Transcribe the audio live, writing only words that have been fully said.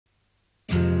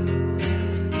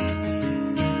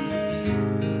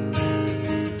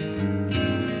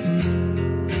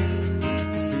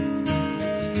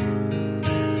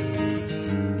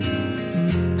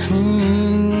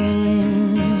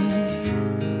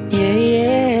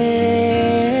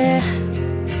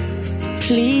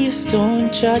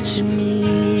judge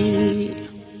me.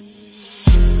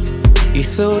 You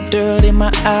throw dirt in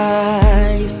my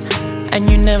eyes, and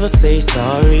you never say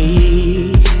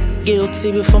sorry.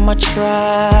 Guilty before my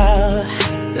trial,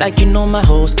 like you know my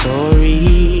whole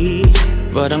story.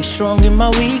 But I'm strong in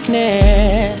my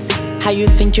weakness. How you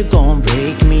think you're gonna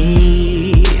break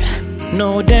me?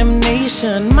 No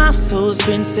damnation, my soul's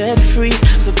been set free.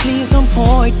 So please don't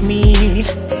point me.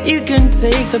 You can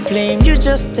take the blame, you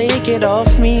just take it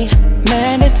off me.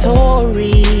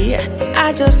 Mandatory.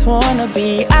 I just wanna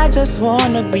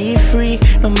be free.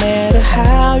 No matter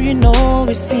how you know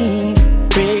it seems.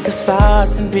 Bigger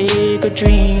thoughts and bigger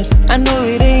dreams. I know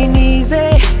it ain't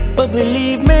easy, but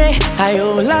believe me, I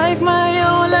owe life my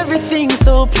all, everything.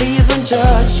 So please don't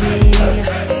judge me.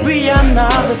 We are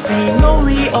not the same, no,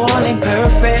 we all ain't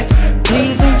perfect.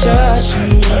 Please don't judge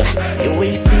me. You're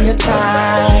wasting your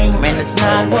time, and it's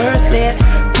not worth it.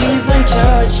 Please don't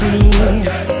judge me.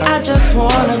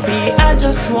 I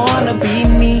just wanna be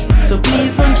me. So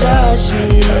please don't judge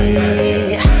me.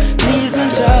 Please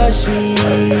don't judge me.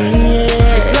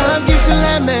 If love gives you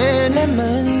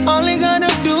lemon, all you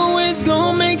gotta do is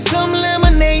go make some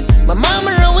lemonade. My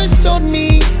mama always told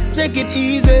me, take it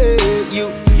easy.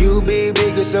 You'll be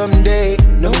bigger someday.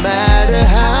 No matter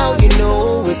how you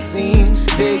know it seems.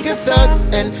 Bigger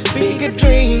thoughts and bigger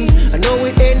dreams. I know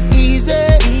it ain't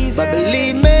easy, but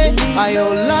believe me, I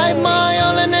owe life my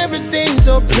all and everything.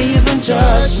 So please don't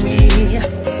judge me.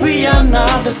 We are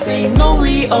not the same, no,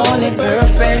 we all ain't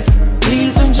perfect.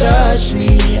 Please don't judge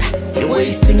me. You're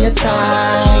wasting your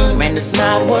time, and it's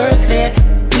not worth it.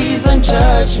 Please don't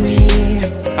judge me.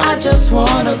 I just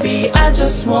wanna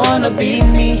be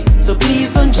me. So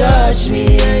please don't judge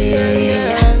me.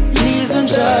 Please don't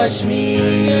judge me.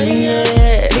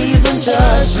 Please don't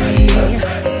judge me.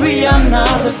 We are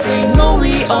not the same, no,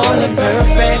 we all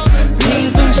imperfect.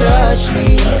 Please don't judge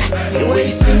me. You're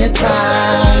wasting your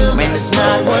time, and it's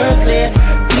not worth it.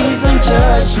 Please don't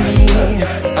judge me.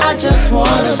 I just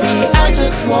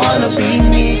wanna be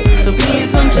me. So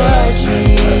please don't judge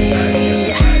me.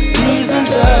 Please don't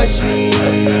judge me.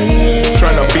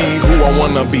 Trying to be who I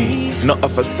wanna be, not a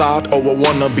facade or a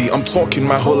wannabe. I'm talking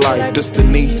my whole life,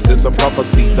 destinies and some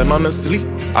prophecies. And honestly,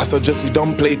 I suggest you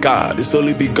don't play God. It's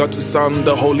only begotten Son,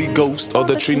 the Holy Ghost, or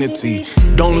the Trinity.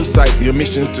 Don't lose sight, your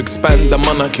mission is to expand the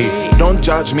monarchy. Don't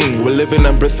judge me, we're living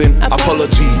and breathing.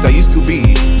 Apologies, I used to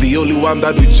be the only one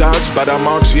that we judge, but I'm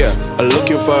out here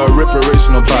looking for a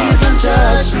reparational bond. Please don't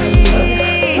judge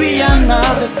me. We are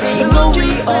not the same, no,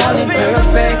 we all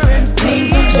imperfect. Please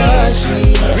don't judge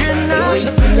me. You're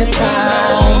wasting your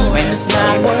time, and it's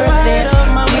not worth it.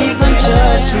 Please don't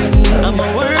judge me.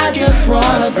 I just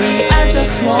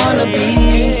wanna be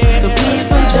me. So please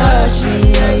don't judge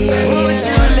me.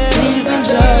 Please don't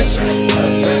judge me.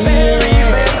 The very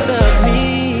best of me.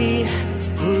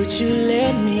 Would you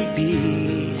let me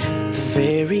be the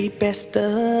very best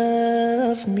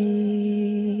of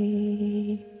me?